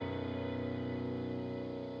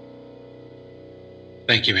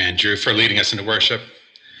Thank you, Andrew, for leading us into worship.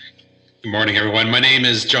 Good morning, everyone. My name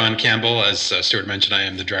is John Campbell. As Stuart mentioned, I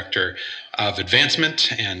am the Director of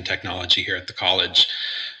Advancement and Technology here at the college.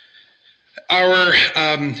 Our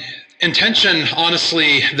intention,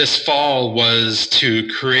 honestly, this fall was to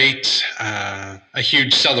create a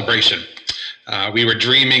huge celebration. We were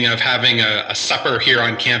dreaming of having a supper here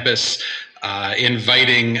on campus,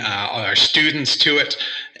 inviting our students to it,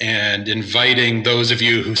 and inviting those of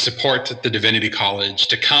you who support the Divinity College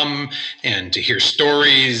to come and to hear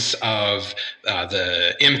stories of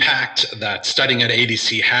the impact that studying at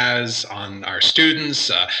ADC has on our students,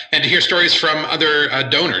 and to hear stories from other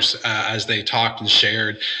donors as they talked and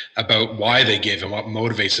shared about why they give and what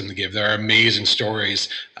motivates them to give. There are amazing stories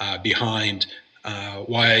behind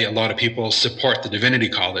why a lot of people support the Divinity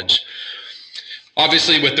College.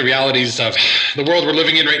 Obviously, with the realities of the world we're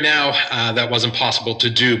living in right now, that wasn't possible to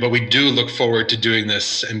do, but we do look forward to doing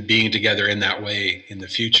this and being together in that way in the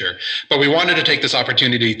future. But we wanted to take this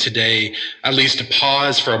opportunity today, at least to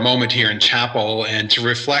pause for a moment here in chapel and to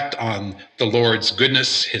reflect on the Lord's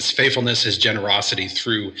goodness, his faithfulness, his generosity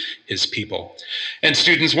through his people. And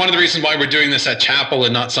students, one of the reasons why we're doing this at chapel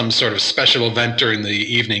and not some sort of special event during the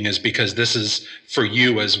evening is because this is for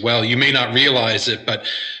you as well. You may not realize it, but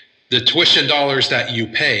the tuition dollars that you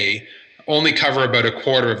pay only cover about a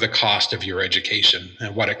quarter of the cost of your education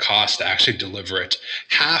and what it costs to actually deliver it.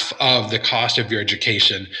 Half of the cost of your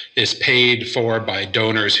education is paid for by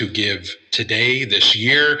donors who give today, this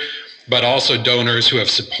year, but also donors who have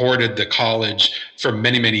supported the college for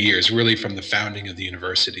many, many years, really from the founding of the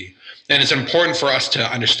university. And it's important for us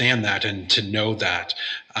to understand that and to know that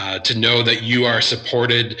you are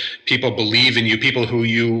supported, people believe in you, people who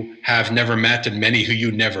you have never met and many who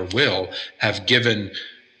you never will have given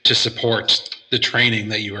to support the training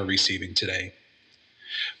that you are receiving today.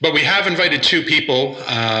 But we have invited two people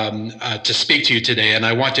to speak to you today, and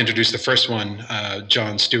I want to introduce the first one,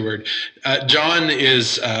 John Stewart. John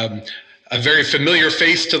is a very familiar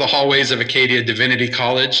face to the hallways of Acadia Divinity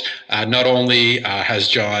College. Not only has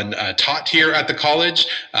John taught here at the college,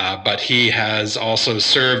 but he has also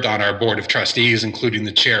served on our board of trustees, including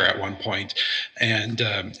the chair at one point. And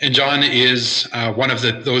John is one of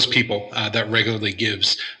those people that regularly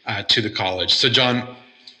gives to the college. So John,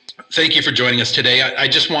 thank you for joining us today. I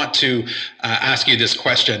just want to ask you this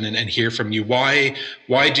question and hear from you. Why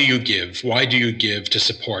do you give? Why do you give to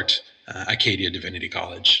support Acadia Divinity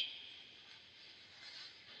College?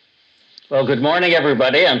 Well, good morning,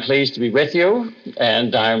 everybody. I'm pleased to be with you,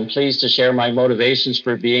 and I'm pleased to share my motivations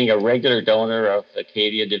for being a regular donor of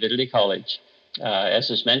Acadia Divinity College. As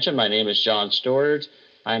is mentioned, my name is John Stewart.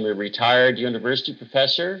 I'm a retired university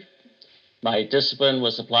professor. My discipline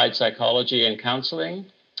was applied psychology and counseling.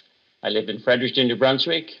 I live in Fredericton, New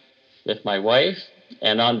Brunswick with my wife,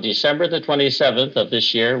 and on December the 27th of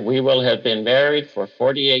this year, we will have been married for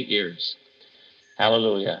 48 years.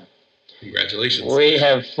 Hallelujah. Congratulations. We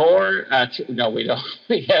have no, we don't.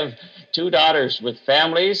 We have two daughters with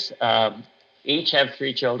families. Each have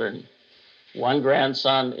three children. One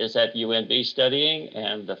grandson is at UNB studying,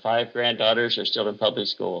 and the five granddaughters are still in public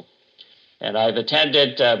school. And I've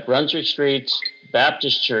attended Brunswick Street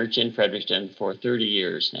Baptist Church in Fredericton for 30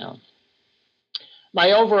 years now.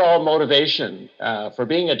 My overall motivation for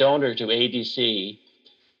being a donor to ADC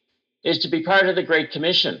is to be part of the Great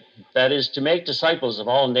Commission, that is, to make disciples of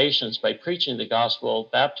all nations by preaching the gospel,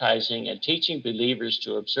 baptizing, and teaching believers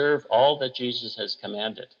to observe all that Jesus has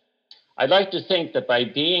commanded. I'd like to think that by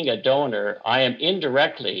being a donor, I am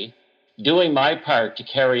indirectly doing my part to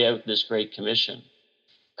carry out this Great Commission.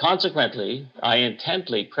 Consequently, I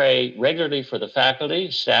intently pray regularly for the faculty,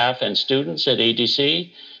 staff, and students at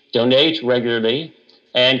ADC, donate regularly,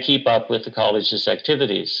 and keep up with the college's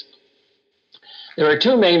activities. There are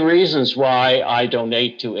two main reasons why I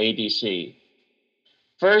donate to ADC.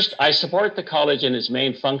 First, I support the college in its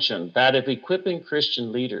main function, that of equipping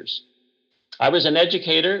Christian leaders. I was an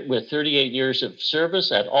educator with 38 years of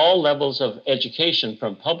service at all levels of education,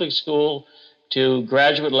 from public school to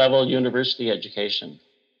graduate level university education.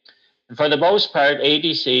 And for the most part,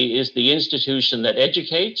 ADC is the institution that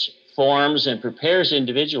educates, forms, and prepares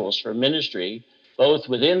individuals for ministry, both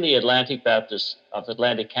within the Atlantic Baptist of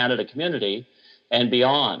Atlantic Canada community and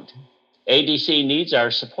beyond. ADC needs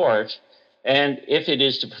our support, and if it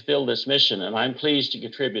is to fulfill this mission, and I'm pleased to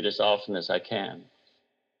contribute as often as I can.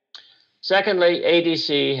 Secondly,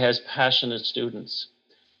 ADC has passionate students.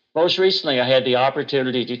 Most recently, I had the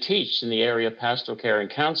opportunity to teach in the area of pastoral care and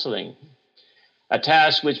counseling, a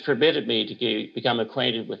task which permitted me to become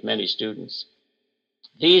acquainted with many students.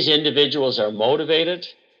 These individuals are motivated,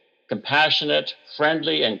 compassionate,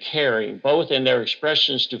 friendly, and caring, both in their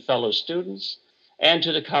expressions to fellow students and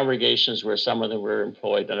to the congregations where some of them were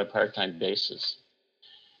employed on a part-time basis.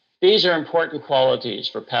 These are important qualities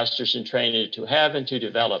for pastors in training to have and to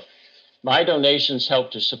develop. My donations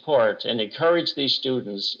help to support and encourage these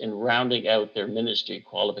students in rounding out their ministry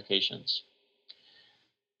qualifications.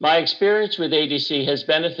 My experience with ADC has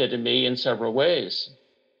benefited me in several ways.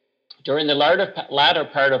 During the latter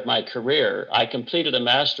part of my career, I completed a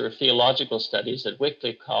Master of Theological Studies at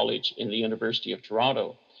Wycliffe College in the University of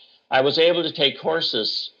Toronto. I was able to take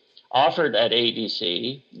courses offered at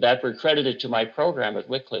ADC that were credited to my program at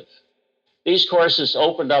Wycliffe. These courses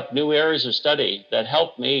opened up new areas of study that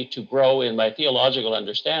helped me to grow in my theological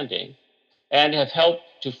understanding and have helped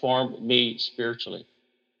to form me spiritually.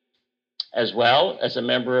 As well, as a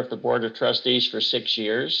member of the Board of Trustees for 6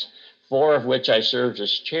 years, 4 of which I served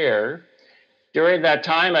as chair, during that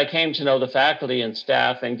time I came to know the faculty and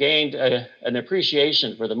staff and gained an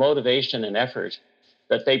appreciation for the motivation and effort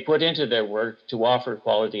that they put into their work to offer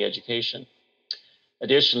quality education.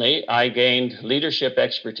 Additionally, I gained leadership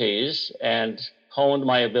expertise and honed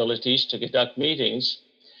my abilities to conduct meetings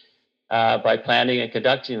by planning and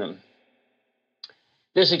conducting them.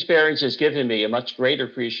 This experience has given me a much greater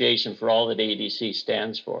appreciation for all that ADC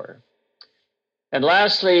stands for. And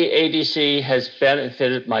lastly, ADC has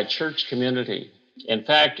benefited my church community. In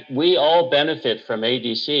fact, we all benefit from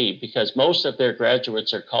ADC because most of their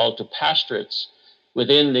graduates are called to pastorates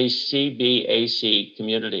within the CBAC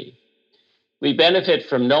community. We benefit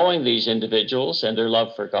from knowing these individuals and their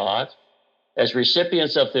love for God as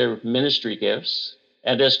recipients of their ministry gifts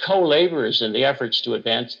and as co-laborers in the efforts to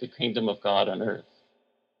advance the kingdom of God on earth.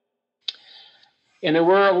 In a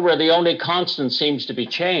world where the only constant seems to be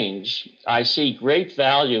change, I see great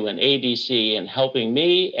value in ADC in helping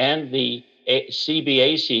me and the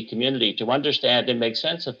CBAC community to understand and make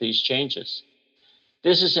sense of these changes.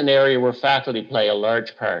 This is an area where faculty play a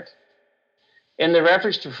large part. In their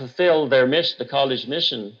efforts to fulfill the college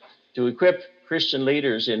mission to equip Christian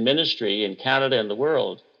leaders in ministry in Canada and the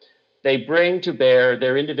world, they bring to bear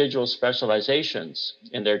their individual specializations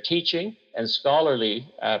in their teaching and scholarly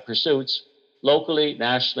pursuits locally,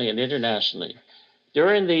 nationally, and internationally.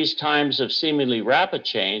 During these times of seemingly rapid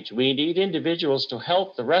change, we need individuals to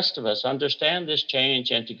help the rest of us understand this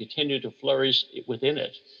change and to continue to flourish within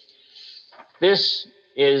it. This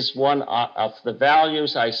is one of the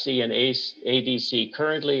values I see in ADC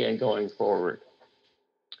currently and going forward.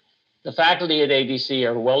 The faculty at ADC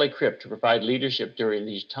are well equipped to provide leadership during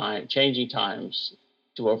these changing times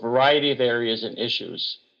to a variety of areas and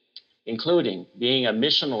issues, including being a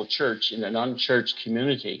missional church in an unchurched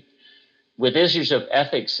community, with issues of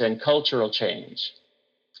ethics and cultural change,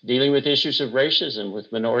 dealing with issues of racism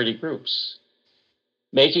with minority groups,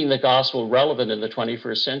 making the gospel relevant in the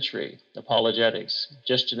 21st century, apologetics,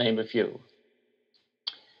 just to name a few.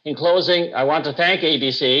 In closing, I want to thank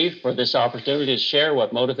ADC for this opportunity to share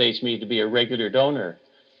what motivates me to be a regular donor.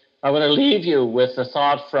 I want to leave you with the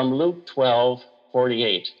thought from Luke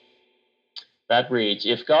 12:48. That reads,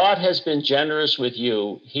 "If God has been generous with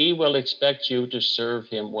you, he will expect you to serve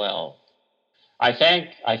him well." I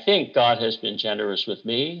think God has been generous with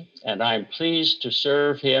me, and I'm pleased to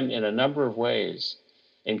serve him in a number of ways,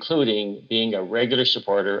 including being a regular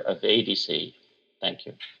supporter of ADC. Thank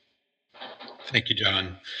you. Thank you,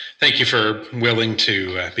 John. Thank you for be willing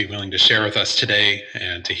to share with us today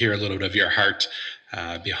and to hear a little bit of your heart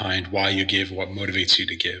behind why you give, what motivates you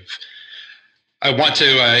to give. I want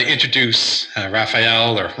to introduce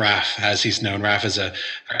Raphael, or Raf, as he's known. Raf is a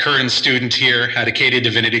current student here at Acadia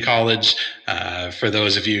Divinity College. For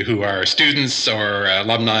those of you who are students or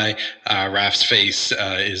alumni, Raf's face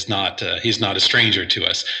he's not a stranger to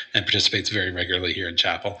us and participates very regularly here in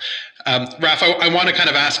chapel. Raf, I want to kind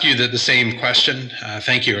of ask you the same question.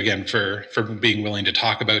 Thank you again for being willing to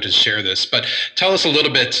talk about and share this, but tell us a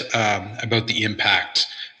little bit about the impact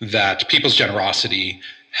that people's generosity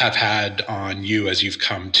have had on you as you've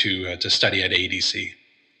come to study at ADC.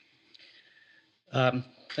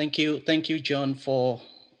 Thank you, John, for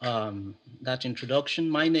that introduction.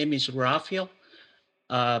 My name is Raphael,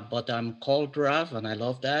 but I'm called Raf, and I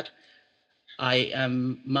love that. I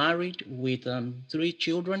am married with 3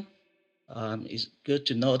 children. It's good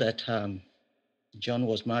to know that John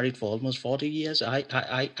was married for almost 40 years.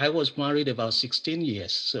 I was married about 16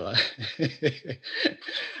 years. So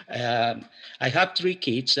I have 3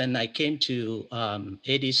 kids, and I came to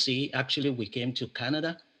ADC. Actually, we came to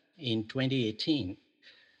Canada in 2018.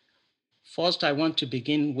 First, I want to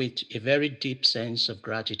begin with a very deep sense of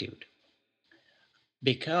gratitude,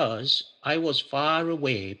 because I was far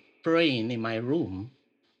away praying in my room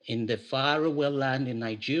in the faraway land in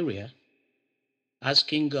Nigeria,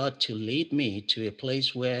 asking God to lead me to a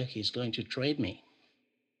place where he's going to train me.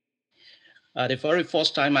 The very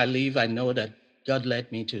first time I leave, I know that God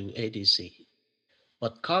led me to ADC.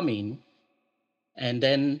 But coming, and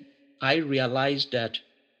then I realized that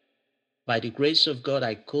by the grace of God,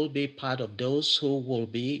 I could be part of those who will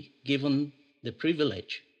be given the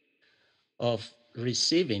privilege of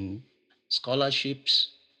receiving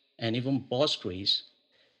scholarships and even bursaries.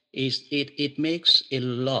 It makes a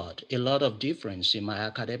lot of difference in my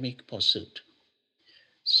academic pursuit.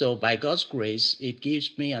 So by God's grace, it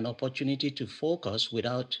gives me an opportunity to focus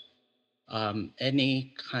without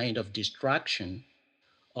any kind of distraction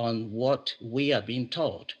on what we are being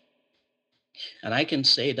taught. And I can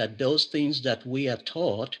say that those things that we are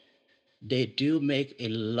taught, they do make a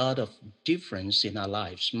lot of difference in our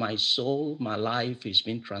lives. My soul, my life is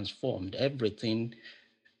being transformed, everything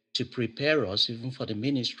to prepare us even for the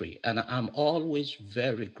ministry. And I'm always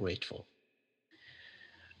very grateful.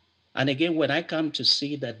 And again, when I come to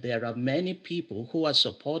see that there are many people who are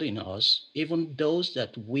supporting us, even those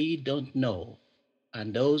that we don't know,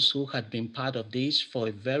 and those who had been part of this for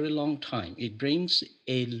a very long time, it brings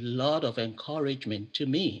a lot of encouragement to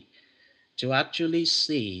me to actually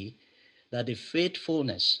see that the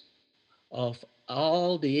faithfulness of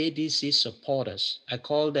all the ADC supporters, I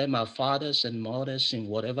call them our fathers and mothers in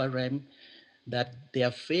whatever realm, that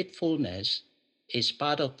their faithfulness is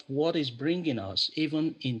part of what is bringing us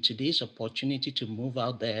even into this opportunity to move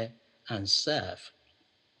out there and serve.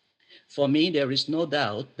 For me, there is no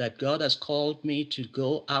doubt that God has called me to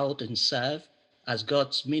go out and serve as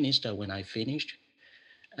God's minister when I finished.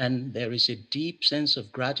 And there is a deep sense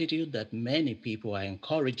of gratitude that many people are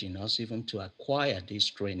encouraging us even to acquire this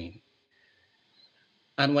training.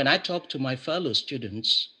 And when I talk to my fellow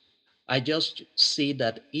students, I just see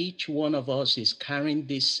that each one of us is carrying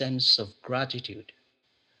this sense of gratitude.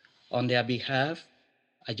 On their behalf,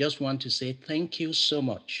 I just want to say thank you so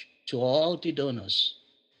much to all the donors.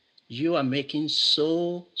 You are making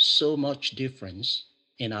so much difference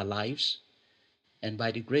in our lives. And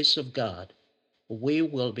by the grace of God, we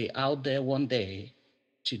will be out there one day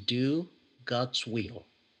to do God's will.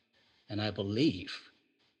 And I believe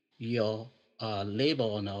your labor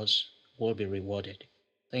on us will be rewarded.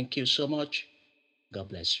 Thank you so much. God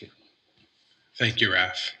bless you. Thank you,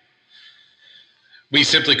 Raf. We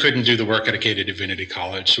simply couldn't do the work at Acadia Divinity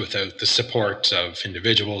College without the support of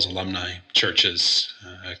individuals, alumni, churches,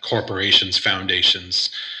 corporations, foundations.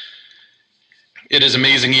 It is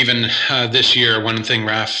amazing even this year, one thing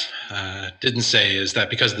Raf didn't say is that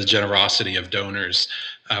because of the generosity of donors,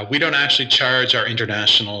 we don't actually charge our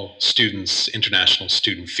international students international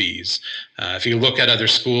student fees. If you look at other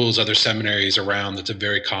schools, other seminaries around, that's a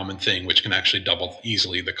very common thing, which can actually double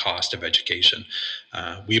easily the cost of education.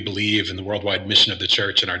 We believe in the worldwide mission of the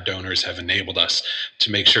church, and our donors have enabled us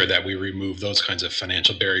to make sure that we remove those kinds of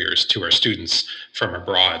financial barriers to our students from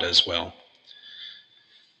abroad as well.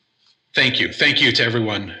 Thank you. Thank you to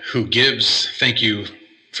everyone who gives. Thank you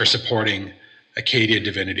for supporting Acadia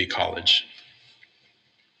Divinity College.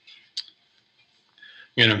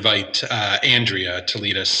 I'm going to invite Andrea to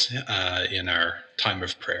lead us in our time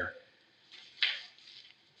of prayer.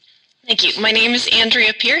 Thank you. My name is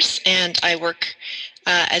Andrea Pierce, and I work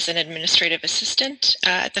as an administrative assistant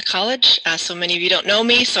at the college. So many of you don't know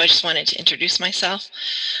me, so I just wanted to introduce myself.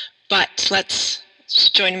 But let's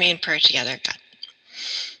join me in prayer together. God.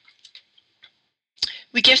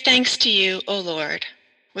 We give thanks to you, O Lord,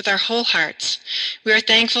 with our whole hearts. We are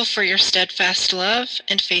thankful for your steadfast love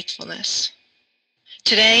and faithfulness.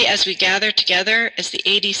 Today, as we gather together as the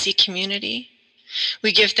ADC community,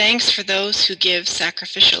 we give thanks for those who give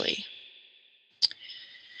sacrificially.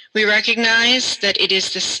 We recognize that it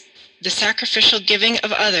is the sacrificial giving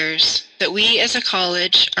of others that we as a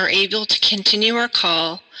college are able to continue our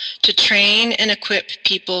call to train and equip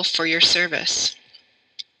people for your service.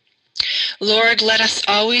 Lord, let us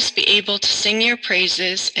always be able to sing your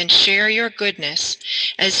praises and share your goodness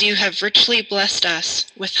as you have richly blessed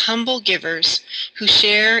us with humble givers who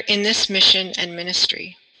share in this mission and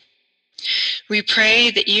ministry. We pray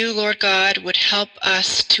that you, Lord God, would help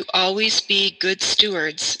us to always be good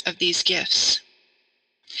stewards of these gifts.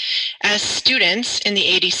 As students in the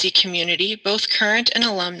ADC community, both current and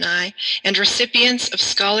alumni, and recipients of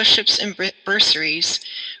scholarships and bursaries,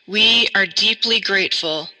 we are deeply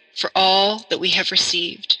grateful for all that we have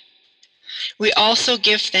received. We also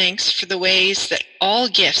give thanks for the ways that all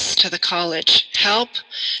gifts to the college help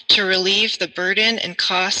to relieve the burden and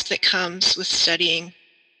cost that comes with studying.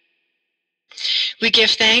 We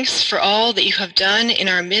give thanks for all that you have done in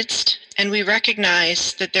our midst, and we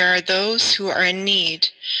recognize that there are those who are in need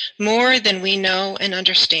more than we know and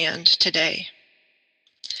understand today.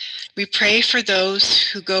 We pray for those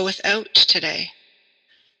who go without today.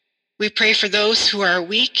 We pray for those who are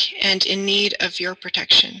weak and in need of your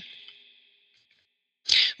protection.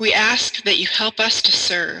 We ask that you help us to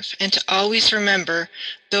serve and to always remember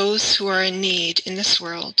those who are in need in this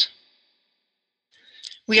world.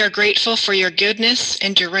 We are grateful for your goodness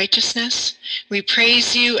and your righteousness. We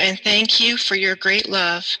praise you and thank you for your great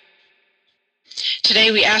love. Today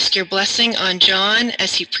we ask your blessing on John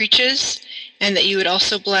as he preaches, and that you would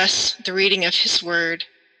also bless the reading of his word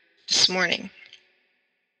this morning.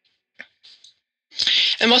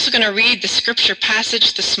 I'm also going to read the scripture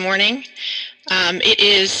passage this morning. It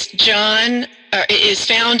is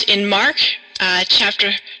found in Mark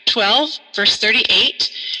chapter 12, verse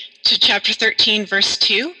 38 to chapter 13, verse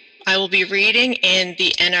 2. I will be reading in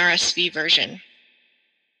the NRSV version.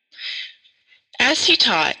 As he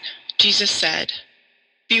taught, Jesus said,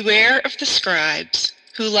 "Beware of the scribes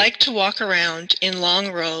who like to walk around in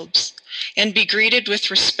long robes and be greeted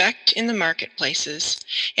with respect in the marketplaces,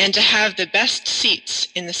 and to have the best seats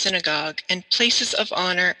in the synagogue and places of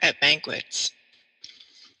honor at banquets.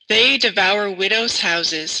 They devour widows'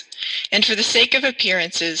 houses, and for the sake of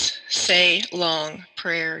appearances say long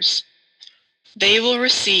prayers. They will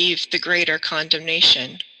receive the greater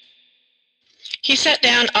condemnation." He sat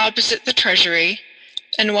down opposite the treasury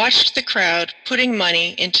and watched the crowd putting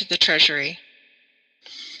money into the treasury.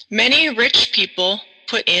 Many rich people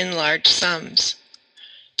put in large sums.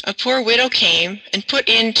 A poor widow came and put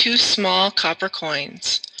in 2 small copper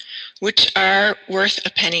coins, which are worth a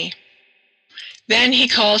penny. Then he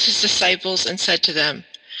called his disciples and said to them,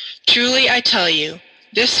 "Truly I tell you,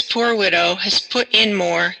 this poor widow has put in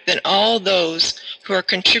more than all those who are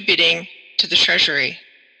contributing to the treasury.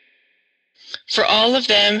 For all of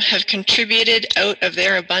them have contributed out of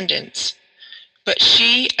their abundance, but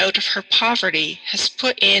she, out of her poverty, has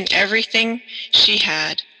put in everything she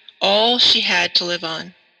had, all she had to live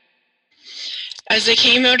on." As they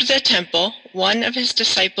came out of the temple, one of his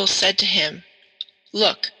disciples said to him,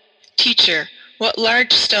 "Look, teacher, what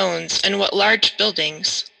large stones and what large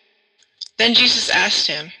buildings." Then Jesus asked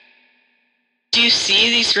him, "Do you see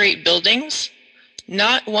these great buildings?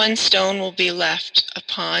 Not one stone will be left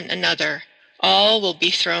upon another. All will be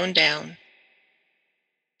thrown down."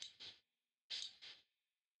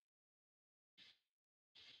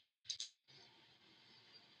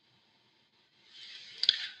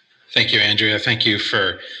 Thank you, Andrea. Thank you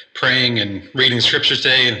for praying and reading scripture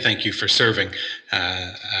today, and thank you for serving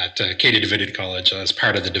at Katie Divinity College as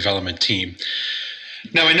part of the development team.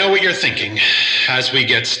 Now, I know what you're thinking as we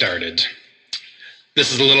get started.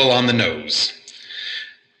 This is a little on the nose.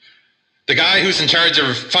 The guy who's in charge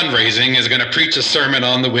of fundraising is going to preach a sermon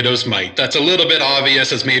on the widow's mite. That's a little bit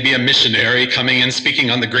obvious as maybe a missionary coming and speaking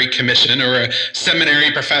on the Great Commission, or a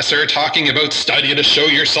seminary professor talking about study to show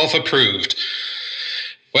yourself approved.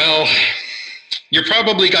 Well, you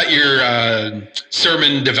probably got your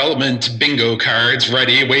sermon development bingo cards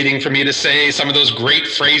ready, waiting for me to say some of those great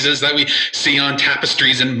phrases that we see on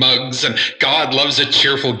tapestries and mugs, and God loves a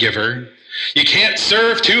cheerful giver. You can't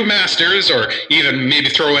serve 2 masters, or even maybe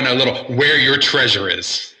throw in a little where your treasure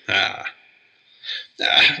is.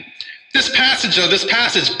 This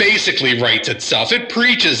passage basically writes itself. It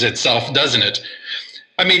preaches itself, doesn't it?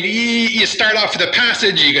 I mean, you start off with a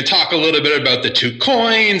passage, you can talk a little bit about the 2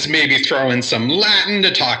 coins, maybe throw in some Latin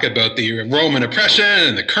to talk about the Roman oppression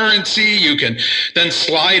and the currency. You can then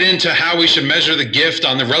slide into how we should measure the gift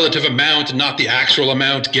on the relative amount and not the actual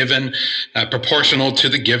amount given, proportional to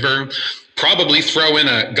the giver. Probably throw in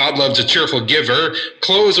a God loves a cheerful giver,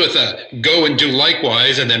 close with a go and do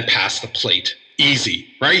likewise, and then pass the plate.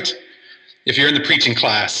 Easy, right? If you're in the preaching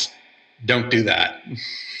class, don't do that.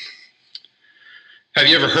 Have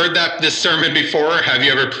you ever heard this sermon before? Have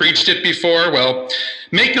you ever preached it before? Well,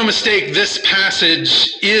 make no mistake, this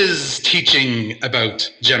passage is teaching about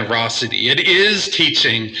generosity. It is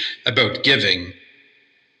teaching about giving,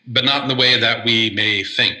 but not in the way that we may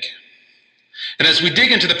think. And as we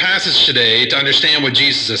dig into the passage today to understand what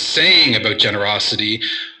Jesus is saying about generosity,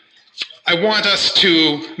 I want us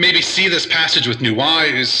to maybe see this passage with new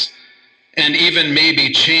eyes, and even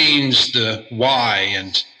maybe change the why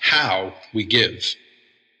and how we give.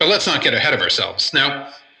 But let's not get ahead of ourselves.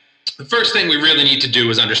 Now, the first thing we really need to do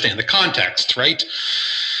is understand the context, right?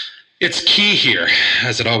 It's key here,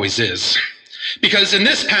 as it always is. Because in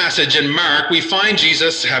this passage in Mark, we find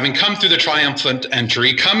Jesus having come through the triumphant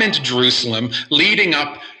entry, come into Jerusalem, leading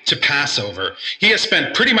up to Passover. He has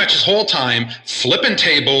spent pretty much his whole time flipping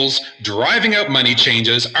tables, driving out money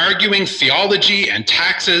changes, arguing theology and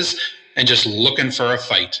taxes, and just looking for a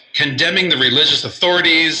fight, condemning the religious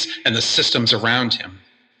authorities and the systems around him.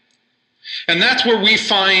 And that's where we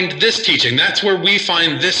find this teaching. That's where we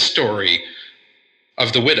find this story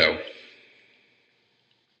of the widow.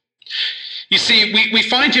 You see, we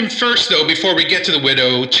find him first, though, before we get to the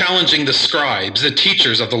widow, challenging the scribes, the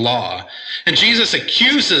teachers of the law. And Jesus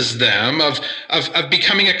accuses them of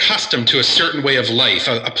becoming accustomed to a certain way of life,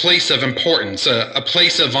 a place of importance, a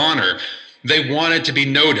place of honor. They wanted to be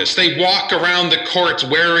noticed. They walk around the courts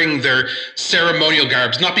wearing their ceremonial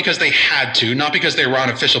garbs, not because they had to, not because they were on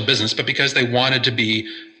official business, but because they wanted to be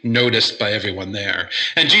noticed by everyone there.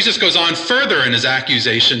 And Jesus goes on further in his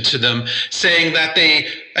accusation to them, saying that they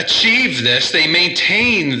achieve this, they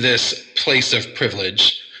maintain this place of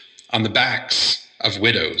privilege on the backs of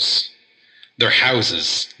widows, their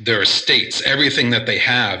houses, their estates, everything that they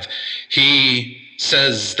have. He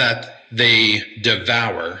says that they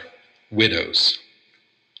devour widows.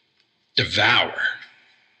 Devour.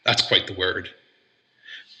 That's quite the word.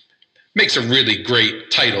 Makes a really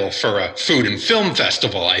great title for a food and film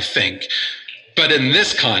festival, I think. But in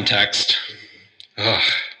this context,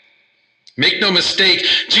 make no mistake,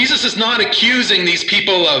 Jesus is not accusing these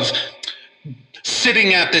people of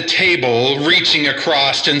sitting at the table, reaching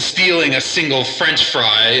across and stealing a single French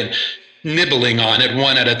fry and nibbling on it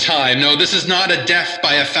one at a time. No, this is not a death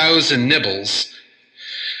by 1,000 nibbles.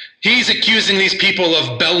 He's accusing these people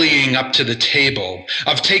of bellying up to the table,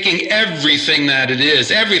 of taking everything that it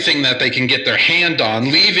is, everything that they can get their hand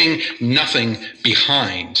on, leaving nothing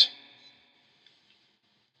behind.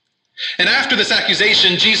 And after this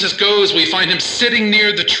accusation, Jesus goes, we find him sitting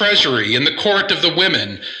near the treasury in the court of the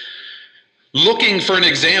women, looking for an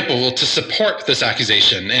example to support this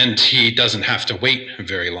accusation, and he doesn't have to wait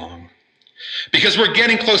very long. Because we're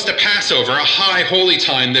getting close to Passover, a high holy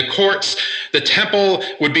time. The courts, the temple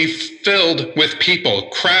would be filled with people,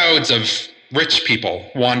 crowds of rich people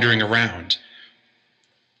wandering around.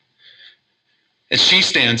 And she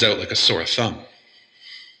stands out like a sore thumb.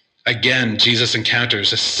 Again, Jesus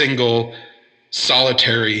encounters a single,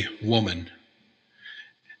 solitary woman.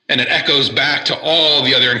 And it echoes back to all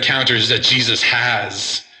the other encounters that Jesus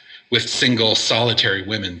has with single, solitary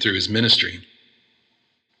women through his ministry.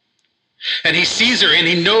 And he sees her and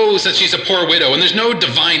he knows that she's a poor widow, and there's no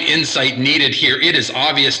divine insight needed here. It is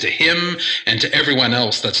obvious to him and to everyone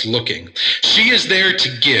else that's looking. She is there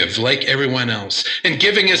to give like everyone else, and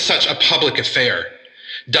giving is such a public affair,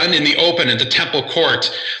 done in the open at the temple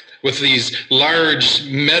court with these large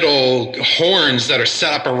metal horns that are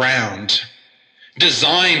set up around,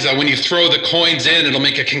 designed that when you throw the coins in, it'll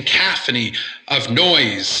make a cacophony of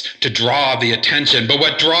noise to draw the attention. But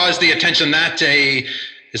what draws the attention that day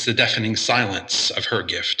is the deafening silence of her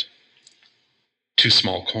gift. 2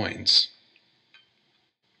 small coins.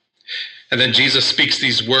 And then Jesus speaks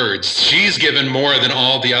these words. She's given more than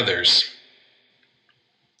all the others.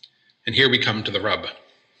 And here we come to the rub.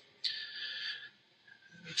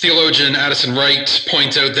 Theologian Addison Wright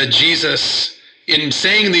points out that Jesus, in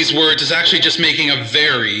saying these words, is actually just making a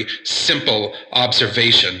very simple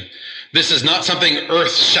observation. This is not something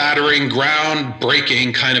earth-shattering,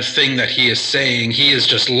 ground-breaking kind of thing that he is saying. He is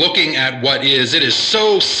just looking at what is. It is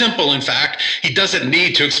so simple, in fact, he doesn't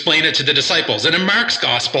need to explain it to the disciples. And in Mark's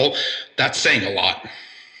gospel, that's saying a lot.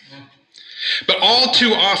 But all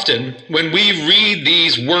too often, when we read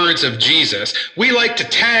these words of Jesus, we like to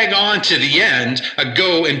tag on to the end a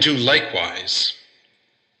go and do likewise.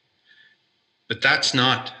 But that's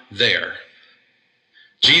not there.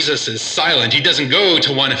 Jesus is silent. He doesn't go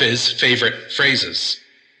to one of his favorite phrases.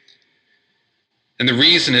 And the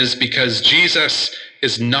reason is because Jesus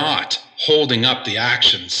is not holding up the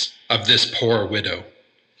actions of this poor widow.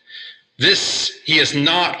 He is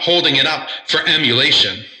not holding it up for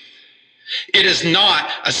emulation. It is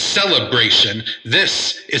not a celebration.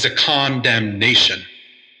 This is a condemnation.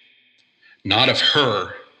 Not of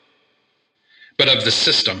her, but of the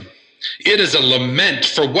system. It is a lament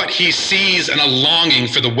for what he sees and a longing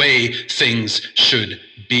for the way things should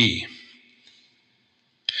be.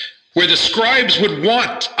 Where the scribes would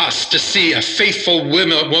want us to see a faithful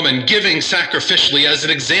woman giving sacrificially as an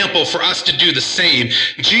example for us to do the same,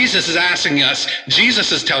 Jesus is asking us,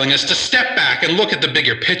 Jesus is telling us to step back and look at the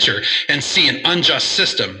bigger picture and see an unjust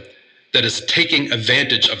system that is taking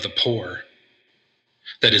advantage of the poor,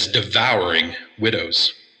 that is devouring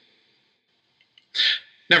widows.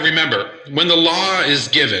 Now remember, when the law is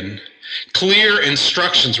given, clear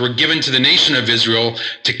instructions were given to the nation of Israel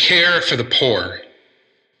to care for the poor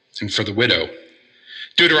and for the widow.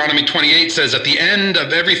 Deuteronomy 28 says, at the end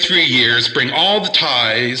of every 3 years, bring all the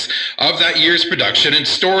tithes of that year's production and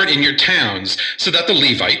store it in your towns, so that the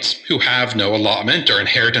Levites, who have no allotment or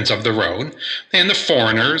inheritance of their own, and the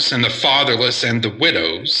foreigners and the fatherless and the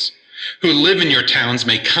widows who live in your towns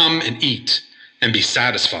may come and eat and be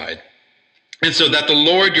satisfied. And so that the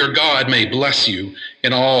Lord your God may bless you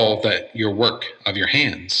in all that your work of your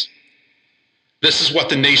hands. This is what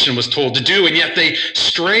the nation was told to do, and yet they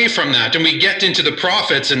stray from that. And we get into the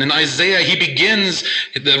prophets, and in Isaiah, he begins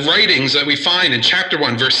the writings that we find in chapter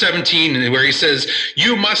 1, verse 17, where he says,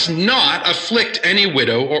 "You must not afflict any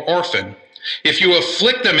widow or orphan. If you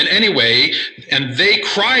afflict them in any way, and they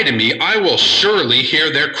cry to me, I will surely hear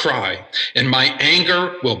their cry, and my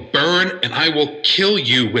anger will burn, and I will kill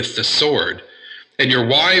you with the sword. And your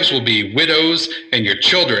wives will be widows, and your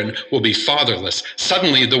children will be fatherless."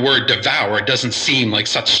 Suddenly, the word devour doesn't seem like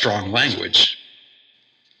such strong language.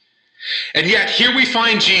 And yet, here we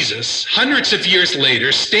find Jesus, hundreds of years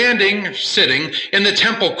later, sitting in the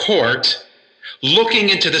temple court, looking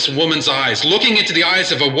into this woman's eyes, looking into the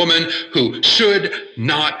eyes of a woman who should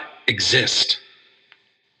not exist.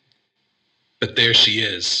 But there she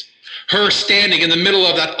is, her standing in the middle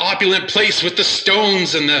of that opulent place with the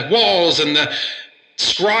stones and the walls and the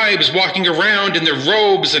scribes walking around in their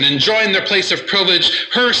robes and enjoying their place of privilege.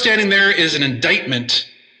 Her standing there is an indictment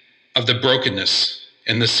of the brokenness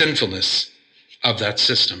and the sinfulness of that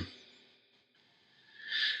system.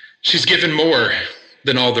 She's given more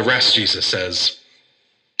than all the rest, Jesus says.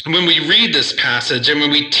 And when we read this passage and when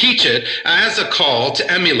we teach it as a call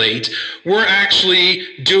to emulate, we're actually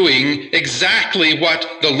doing exactly what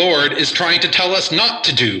the Lord is trying to tell us not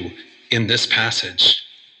to do in this passage.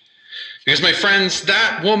 Because, my friends,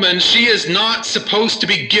 that woman, she is not supposed to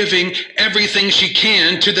be giving everything she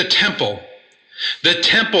can to the temple. The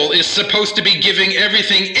temple is supposed to be giving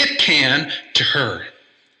everything it can to her.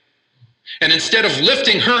 And instead of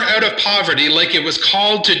lifting her out of poverty like it was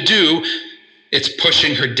called to do, it's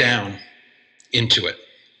pushing her down into it.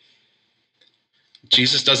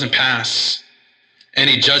 Jesus doesn't pass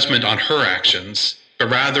any judgment on her actions,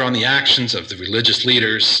 but rather on the actions of the religious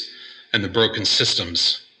leaders and the broken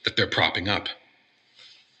systems that they're propping up.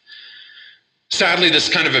 Sadly, this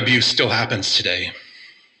kind of abuse still happens today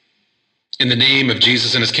in the name of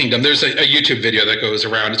Jesus and his kingdom. There's a YouTube video that goes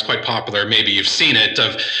around, it's quite popular, maybe you've seen it,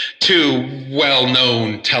 of two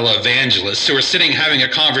well-known televangelists who are sitting having a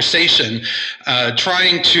conversation,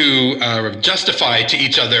 trying to justify to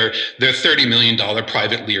each other their $30 million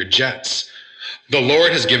private Lear jets. The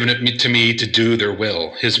Lord has given it to me to do their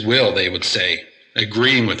will, his will, they would say,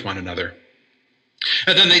 agreeing with one another.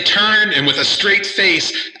 And then they turn and with a straight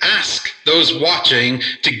face ask those watching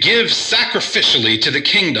to give sacrificially to the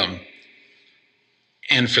kingdom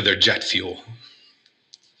and for their jet fuel.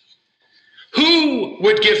 Who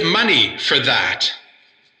would give money for that?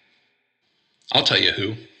 I'll tell you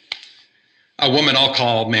who. A woman I'll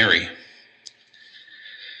call Mary.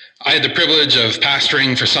 I had the privilege of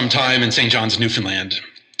pastoring for some time in St. John's, Newfoundland,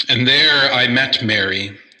 and there I met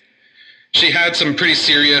Mary. She had some pretty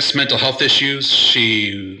serious mental health issues.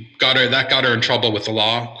 That got her in trouble with the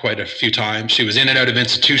law quite a few times. She was in and out of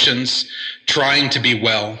institutions, trying to be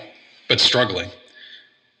well, but struggling.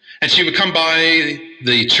 And she would come by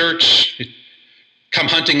the church, come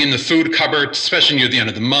hunting in the food cupboard, especially near the end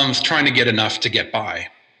of the month, trying to get enough to get by.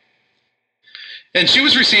 And she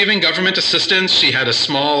was receiving government assistance. She had a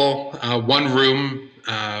small one-room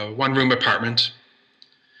apartment.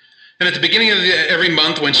 And at the beginning of every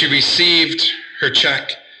month when she received her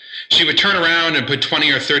check, she would turn around and put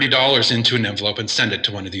 $20 or $30 into an envelope and send it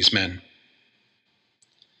to one of these men.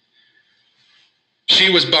 She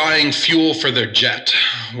was buying fuel for their jet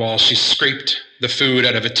while she scraped the food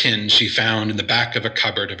out of a tin she found in the back of a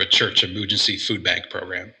cupboard of a church emergency food bank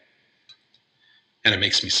program. And it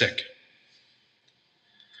makes me sick.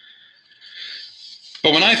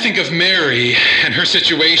 But when I think of Mary and her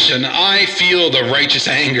situation, I feel the righteous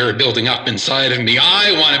anger building up inside of me.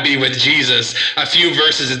 I want to be with Jesus a few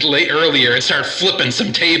verses earlier and start flipping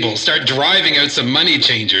some tables, start driving out some money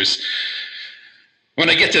changers. When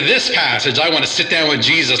I get to this passage, I want to sit down with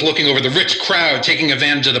Jesus looking over the rich crowd taking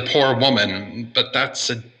advantage of the poor woman. But that's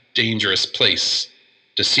a dangerous place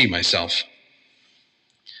to see myself.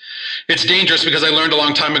 It's dangerous because I learned a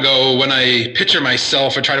long time ago when I picture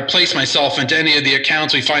myself or try to place myself into any of the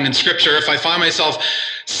accounts we find in Scripture, if I find myself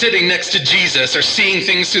sitting next to Jesus or seeing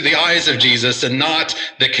things through the eyes of Jesus and not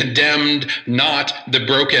the condemned, not the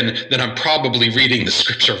broken, then I'm probably reading the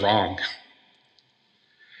Scripture wrong.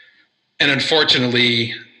 And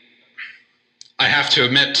unfortunately, I have to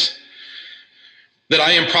admit that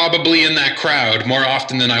I am probably in that crowd more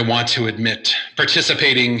often than I want to admit,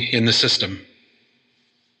 participating in the system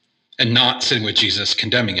and not sitting with Jesus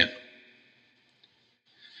condemning it.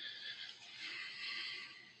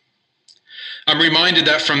 I'm reminded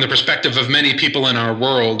that from the perspective of many people in our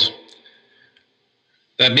world,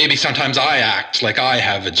 that maybe sometimes I act like I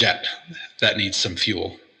have a jet that needs some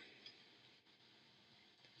fuel.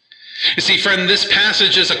 You see, friend, this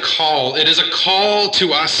passage is a call. It is a call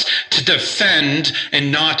to us to defend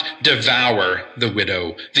and not devour the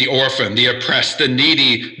widow, the orphan, the oppressed, the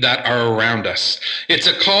needy that are around us. It's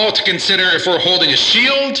a call to consider if we're holding a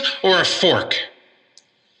shield or a fork.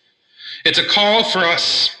 It's a call for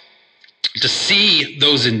us to see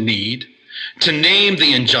those in need, to name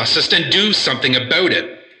the injustice and do something about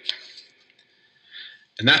it.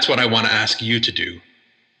 And that's what I want to ask you to do.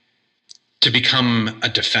 To become a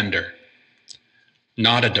defender,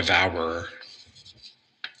 not a devourer.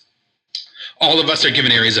 All of us are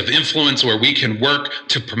given areas of influence where we can work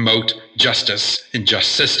to promote justice in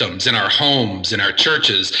just systems, in our homes, in our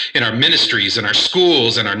churches, in our ministries, in our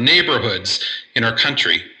schools, in our neighborhoods, in our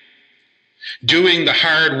country. Doing the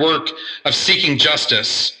hard work of seeking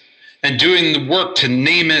justice and doing the work to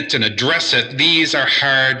name it and address it, these are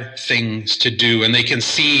hard things to do, and they can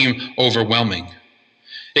seem overwhelming.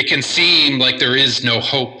 It can seem like there is no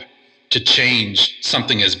hope to change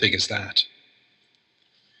something as big as that.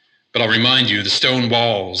 But I'll remind you, the stone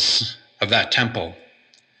walls of that temple,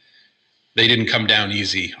 they didn't come down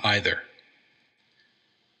easy either.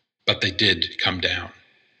 But they did come down.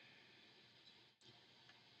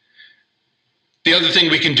 The other thing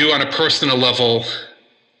we can do on a personal level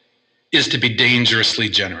is to be dangerously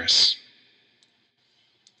generous.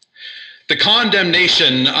 The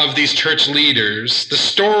condemnation of these church leaders, the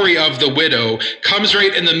story of the widow, comes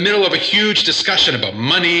right in the middle of a huge discussion about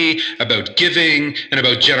money, about giving, and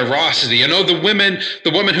about generosity. I know the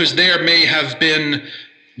woman who's there may have been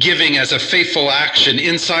giving as a faithful action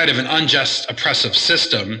inside of an unjust, oppressive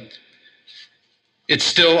system. It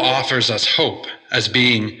still offers us hope as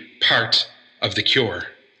being part of the cure,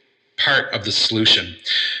 part of the solution.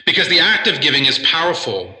 Because the act of giving is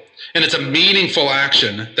powerful, and it's a meaningful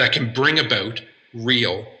action that can bring about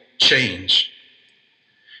real change.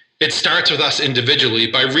 It starts with us individually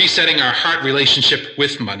by resetting our heart relationship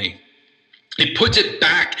with money. It puts it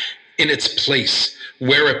back in its place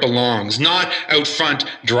where it belongs, not out front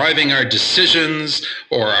driving our decisions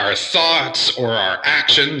or our thoughts or our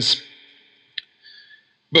actions.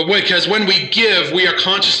 But because when we give, we are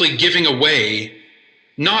consciously giving away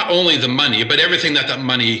not only the money, but everything that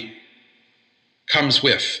money comes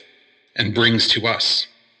with and brings to us.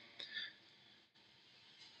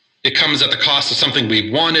 It comes at the cost of something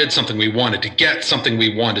we wanted to get, something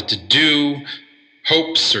we wanted to do,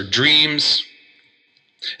 hopes or dreams.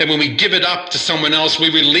 And when we give it up to someone else, we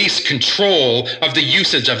release control of the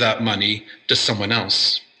usage of that money to someone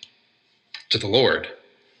else, to the Lord.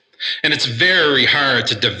 And it's very hard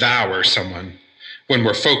to devour someone when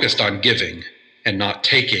we're focused on giving and not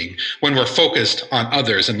taking, when we're focused on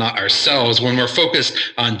others and not ourselves, when we're focused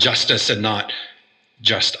on justice and not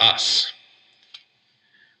just us.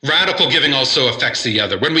 Radical giving also affects the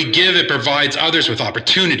other. When we give, it provides others with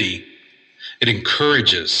opportunity. It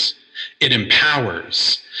encourages. It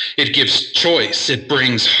empowers. It gives choice. It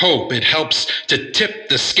brings hope. It helps to tip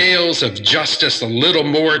the scales of justice a little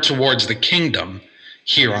more towards the kingdom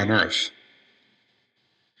here on earth.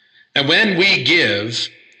 And when we give,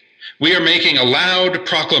 we are making a loud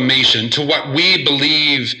proclamation to what we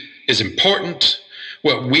believe is important,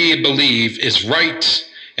 what we believe is right,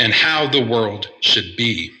 and how the world should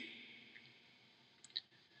be.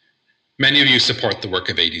 Many of you support the work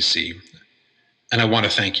of ADC, and I want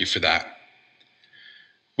to thank you for that.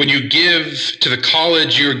 When you give to the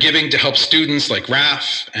college, you're giving to help students like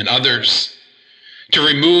Raf and others, to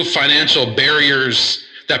remove financial barriers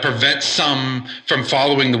that prevent some from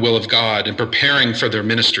following the will of God and preparing for their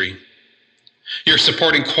ministry. You're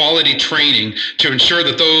supporting quality training to ensure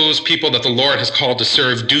that those people that the Lord has called to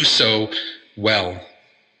serve do so well.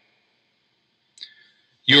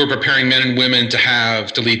 You are preparing men and women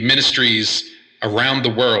to lead ministries around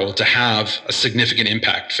the world, to have a significant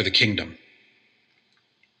impact for the kingdom.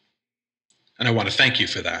 And I want to thank you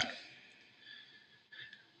for that.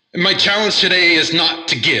 And my challenge today is not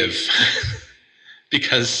to give,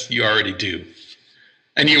 because you already do,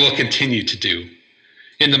 and you will continue to do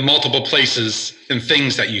in the multiple places and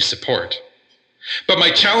things that you support. But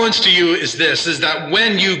my challenge to you is this, is that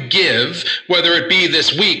when you give, whether it be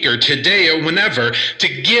this week or today or whenever,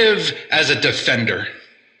 to give as a defender,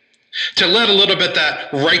 to let a little bit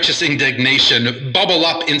that righteous indignation bubble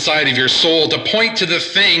up inside of your soul, to point to the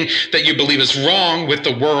thing that you believe is wrong with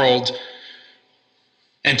the world,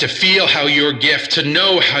 and to feel how your gift, to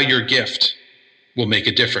know how your gift will make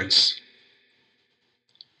a difference.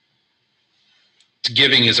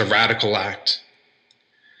 Giving is a radical act.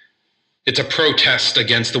 It's a protest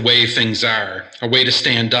against the way things are, a way to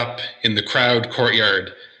stand up in the crowd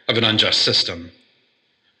courtyard of an unjust system,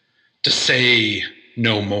 to say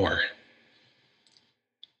no more.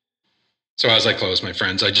 So as I close, my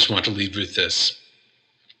friends, I just want to leave with this.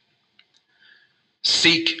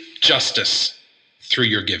 Seek justice through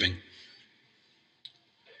your giving.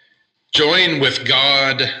 Join with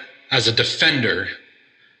God as a defender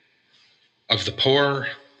of the poor,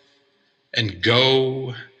 and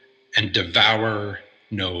go and devour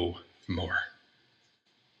no more.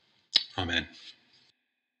 Amen.